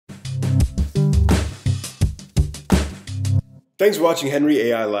Thanks for watching Henry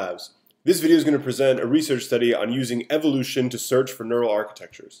AI Labs. This video is going to present a research study on using evolution to search for neural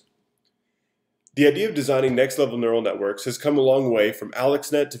architectures. The idea of designing next-level neural networks has come a long way from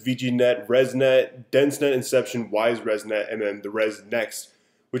AlexNet to VGNet, ResNet, DenseNet Inception, WiseResNet, and then the ResNext,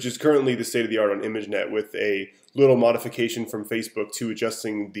 which is currently the state-of-the-art on ImageNet with a little modification from Facebook to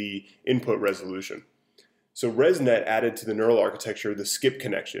adjusting the input resolution. So ResNet added to the neural architecture the skip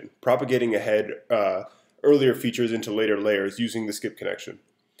connection, propagating ahead earlier features into later layers using the skip connection.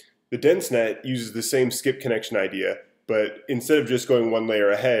 The DenseNet uses the same skip connection idea, but instead of just going one layer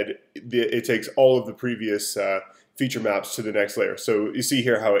ahead, it takes all of the previous feature maps to the next layer. So you see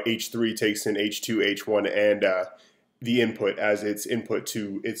here how H3 takes in H2, H1, and the input as its input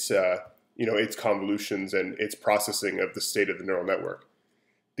to its its convolutions and its processing of the state of the neural network.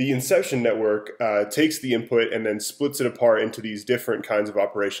 The inception network takes the input and then splits it apart into these different kinds of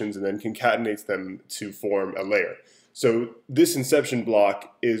operations and then concatenates them to form a layer. So this inception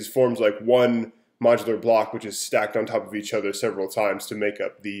block forms like one modular block which is stacked on top of each other several times to make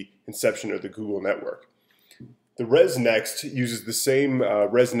up the inception or the Google network. The ResNext uses the same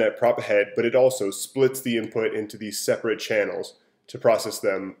ResNet prop ahead, but it also splits the input into these separate channels to process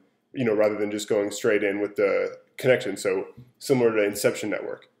them, rather than just going straight in with the connection, so similar to inception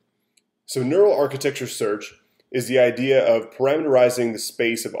network. So neural architecture search is the idea of parameterizing the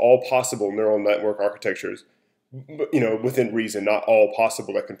space of all possible neural network architectures, within reason, not all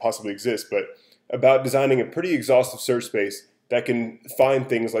possible that can possibly exist, but about designing a pretty exhaustive search space that can find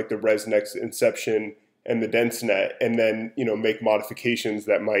things like the ResNext inception and the DenseNet, and then make modifications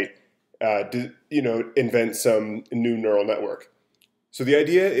that might invent some new neural network. So the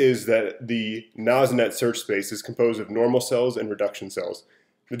idea is that the NASNet search space is composed of normal cells and reduction cells.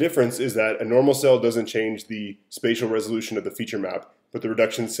 The difference is that a normal cell doesn't change the spatial resolution of the feature map, but the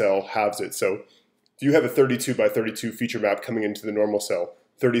reduction cell halves it. So if you have a 32 by 32 feature map coming into the normal cell,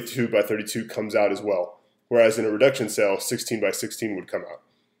 32 by 32 comes out as well. Whereas in a reduction cell, 16 by 16 would come out.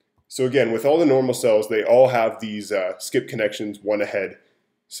 So again, with all the normal cells, they all have these skip connections one ahead.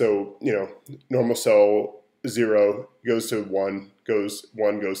 So, normal cell 0 goes to 1 goes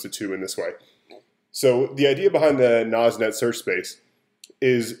to 2 in this way. So the idea behind the NASNet search space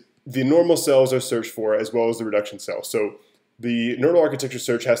is the normal cells are searched for as well as the reduction cell. So the neural architecture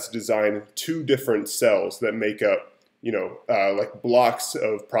search has to design two different cells that make up, like blocks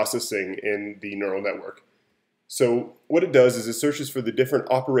of processing in the neural network. So what it does is it searches for the different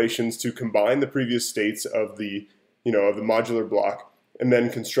operations to combine the previous states of the, of the modular block, and then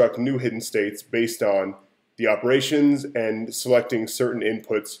construct new hidden states based on the operations and selecting certain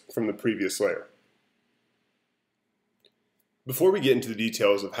inputs from the previous layer. Before we get into the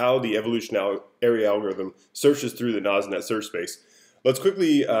details of how the evolutionary algorithm searches through the NASNet search space, let's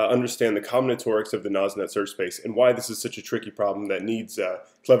quickly understand the combinatorics of the NASNet search space and why this is such a tricky problem that needs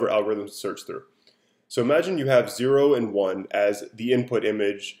clever algorithms to search through. So imagine you have 0 and 1 as the input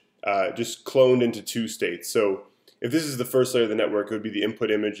image just cloned into two states. So if this is the first layer of the network, it would be the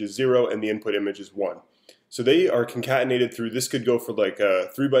input image is 0 and the input image is 1. So they are concatenated through, this could go for like a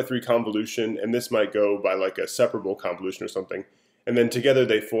 3x3 convolution, and this might go by like a separable convolution or something. And then together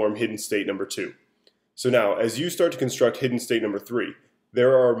they form hidden state number 2. So now, as you start to construct hidden state number 3,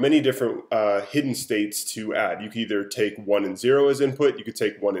 there are many different hidden states to add. You could either take 1 and 0 as input, you could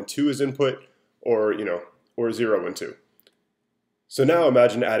take 1 and 2 as input, or 0 and 2. So now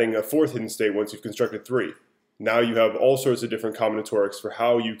imagine adding a fourth hidden state once you've constructed 3. Now you have all sorts of different combinatorics for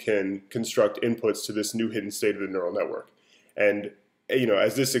how you can construct inputs to this new hidden state of the neural network. And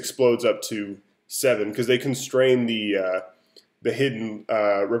as this explodes up to 7, because they constrain the hidden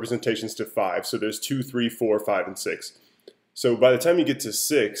representations to 5. So there's 2, 3, 4, 5, and 6. So by the time you get to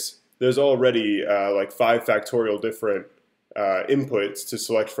 6, there's already like 5 factorial different inputs to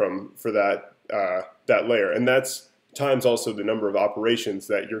select from for that layer. And that's times also the number of operations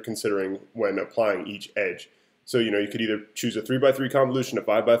that you're considering when applying each edge. So, you could either choose a 3x3 convolution, a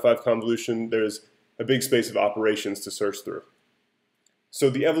 5x5 convolution. There's a big space of operations to search through. So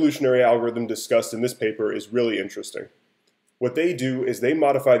the evolutionary algorithm discussed in this paper is really interesting. What they do is they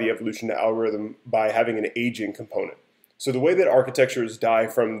modify the evolution algorithm by having an aging component. So the way that architectures die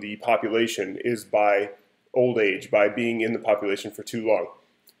from the population is by old age, by being in the population for too long.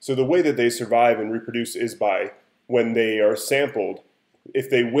 So the way that they survive and reproduce is by when they are sampled.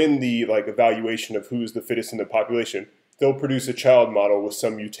 If they win the evaluation of who's the fittest in the population, they'll produce a child model with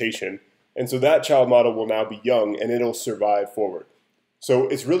some mutation. And so that child model will now be young and it'll survive forward. So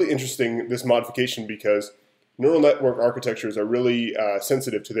it's really interesting, this modification, because neural network architectures are really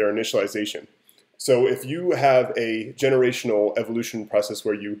sensitive to their initialization. So if you have a generational evolution process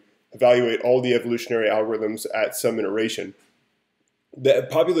where you evaluate all the evolutionary algorithms at some iteration, the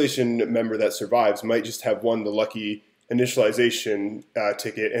population member that survives might just have won the lucky initialization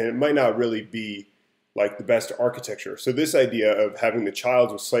ticket, and it might not really be like the best architecture. So this idea of having the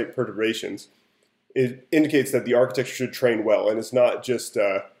child with slight perturbations, it indicates that the architecture should train well, and it's not just,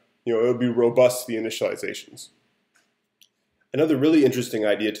 it would be robust to the initializations. Another really interesting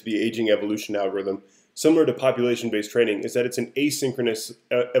idea to the aging evolution algorithm, similar to population-based training, is that it's an asynchronous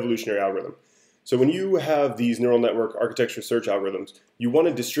evolutionary algorithm. So when you have these neural network architecture search algorithms, you want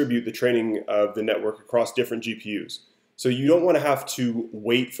to distribute the training of the network across different GPUs. So you don't want to have to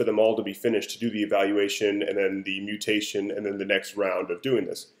wait for them all to be finished to do the evaluation and then the mutation and then the next round of doing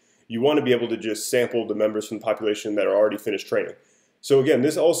this. You want to be able to just sample the members from the population that are already finished training. So again,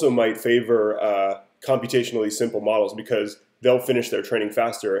 this also might favor computationally simple models because they'll finish their training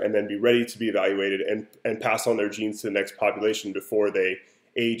faster and then be ready to be evaluated and pass on their genes to the next population before they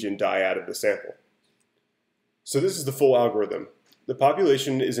age and die out of the sample. So this is the full algorithm. The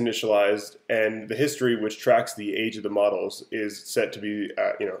population is initialized, and the history, which tracks the age of the models, is set to be,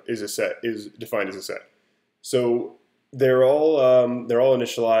 is defined as a set. So they're all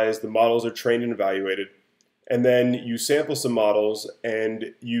initialized. The models are trained and evaluated, and then you sample some models,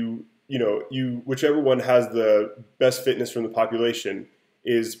 and whichever one has the best fitness from the population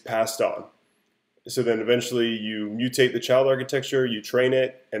is passed on. So then eventually you mutate the child architecture, you train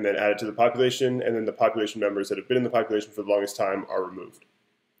it, and then add it to the population, and then the population members that have been in the population for the longest time are removed.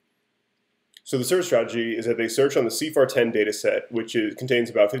 So the search strategy is that they search on the CFAR10 dataset, which contains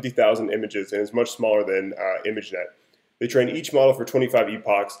about 50,000 images and is much smaller than ImageNet. They train each model for 25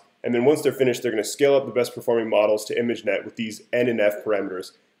 epochs, and then once they're finished, they're going to scale up the best performing models to ImageNet with these N and F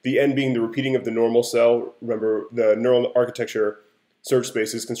parameters. The N being the repeating of the normal cell. Remember, the neural architecture search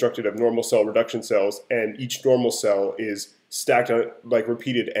space is constructed of normal cell reduction cells, and each normal cell is stacked on, like,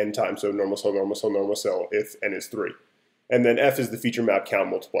 repeated n times, so normal cell, normal cell, normal cell if n is 3. And then F is the feature map count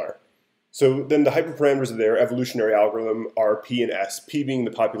multiplier. So then the hyperparameters of their evolutionary algorithm are P and S, P being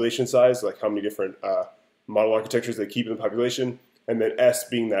the population size, like how many different model architectures they keep in the population, and then S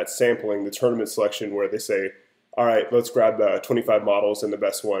being that sampling, the tournament selection, where they say, all right, let's grab 25 models, and the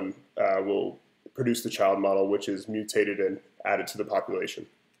best one will produce the child model, which is mutated and added to the population.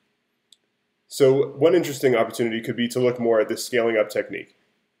 So one interesting opportunity could be to look more at this scaling up technique.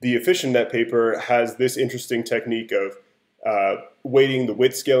 The EfficientNet paper has this interesting technique of weighting the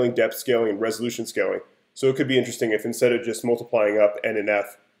width scaling, depth scaling, and resolution scaling. So it could be interesting if instead of just multiplying up N and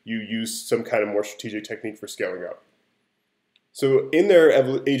F, you use some kind of more strategic technique for scaling up. So in their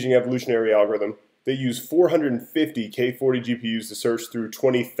aging evolutionary algorithm, they use 450 K40 GPUs to search through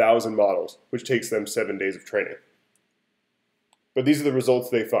 20,000 models, which takes them 7 days of training. But these are the results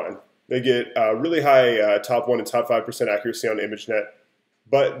they find. They get really high top 1 and top 5% accuracy on ImageNet,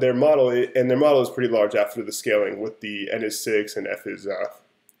 but their model is pretty large after the scaling, with the N is 6 and F is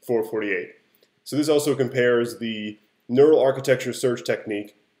 448. So this also compares the neural architecture search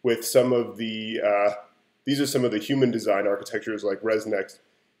technique with some of the these are some of the human design architectures like ResNext,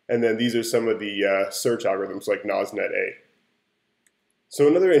 and then these are some of the search algorithms like NASNet A. So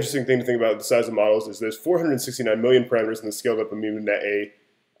another interesting thing to think about the size of models is there's 469 million parameters in the scaled up ImageNet A.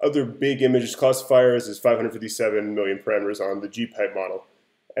 Other big image classifiers is 557 million parameters on the GPEG model.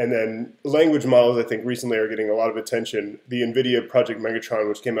 And then language models, I think, recently are getting a lot of attention. The NVIDIA Project Megatron,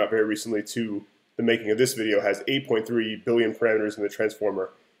 which came out very recently to the making of this video, has 8.3 billion parameters in the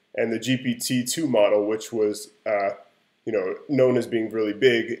transformer. And the GPT-2 model, which was known as being really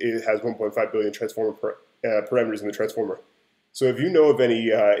big, it has 1.5 billion parameters in the transformer. So if you know of any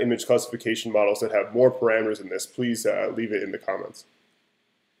image classification models that have more parameters in this, please leave it in the comments.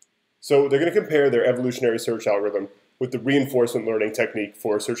 So they're going to compare their evolutionary search algorithm with the reinforcement learning technique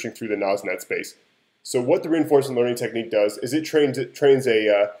for searching through the NASNet space. So what the reinforcement learning technique does is it trains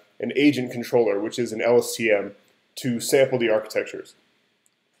an agent controller, which is an LSTM, to sample the architectures.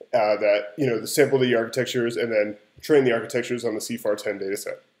 Sample the architectures and then train the architectures on the CFAR10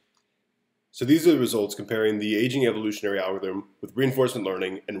 dataset. So these are the results comparing the aging evolutionary algorithm with reinforcement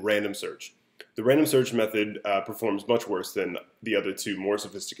learning and random search. The random search method performs much worse than the other two more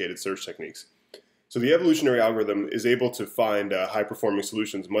sophisticated search techniques. So the evolutionary algorithm is able to find high-performing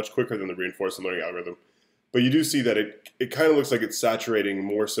solutions much quicker than the reinforcement learning algorithm. But you do see that it kind of looks like it's saturating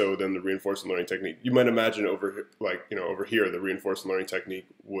more so than the reinforcement learning technique. You might imagine over here, the reinforcement learning technique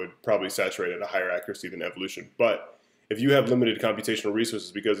would probably saturate at a higher accuracy than evolution. But if you have limited computational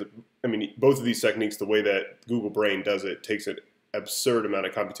resources, because both of these techniques, the way that Google Brain does it, takes an absurd amount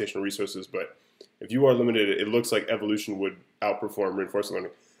of computational resources. But if you are limited, it looks like evolution would outperform reinforcement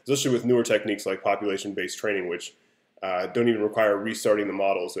learning, especially with newer techniques like population-based training, which don't even require restarting the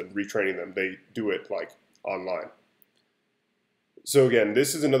models and retraining them. They do it like online. So again,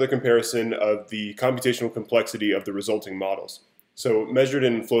 this is another comparison of the computational complexity of the resulting models. So measured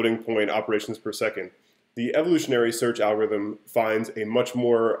in floating point operations per second, the evolutionary search algorithm finds a much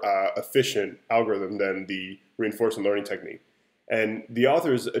more efficient algorithm than the reinforcement learning technique. And the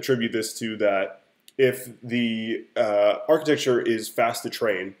authors attribute this to that if the architecture is fast to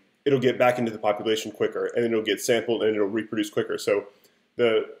train, it'll get back into the population quicker, and then it'll get sampled and it'll reproduce quicker. So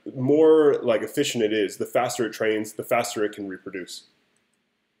the more efficient it is, the faster it trains, the faster it can reproduce.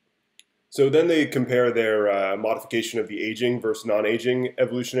 So then they compare their modification of the aging versus non-aging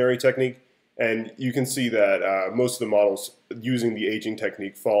evolutionary technique, and you can see that most of the models using the aging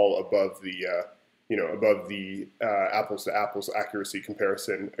technique fall above the apples to apples accuracy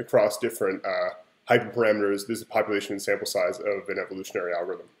comparison across different hyperparameters. This is population and sample size of an evolutionary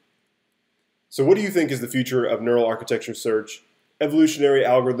algorithm. So what do you think is the future of neural architecture search? Evolutionary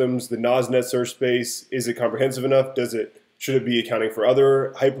algorithms, the NASNet search space, is it comprehensive enough? Should it be accounting for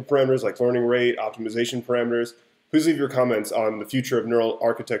other hyperparameters like learning rate, optimization parameters? Please leave your comments on the future of neural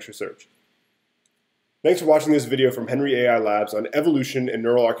architecture search. Thanks for watching this video from Henry AI Labs on evolution and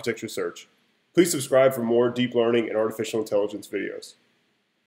neural architecture search. Please subscribe for more deep learning and artificial intelligence videos.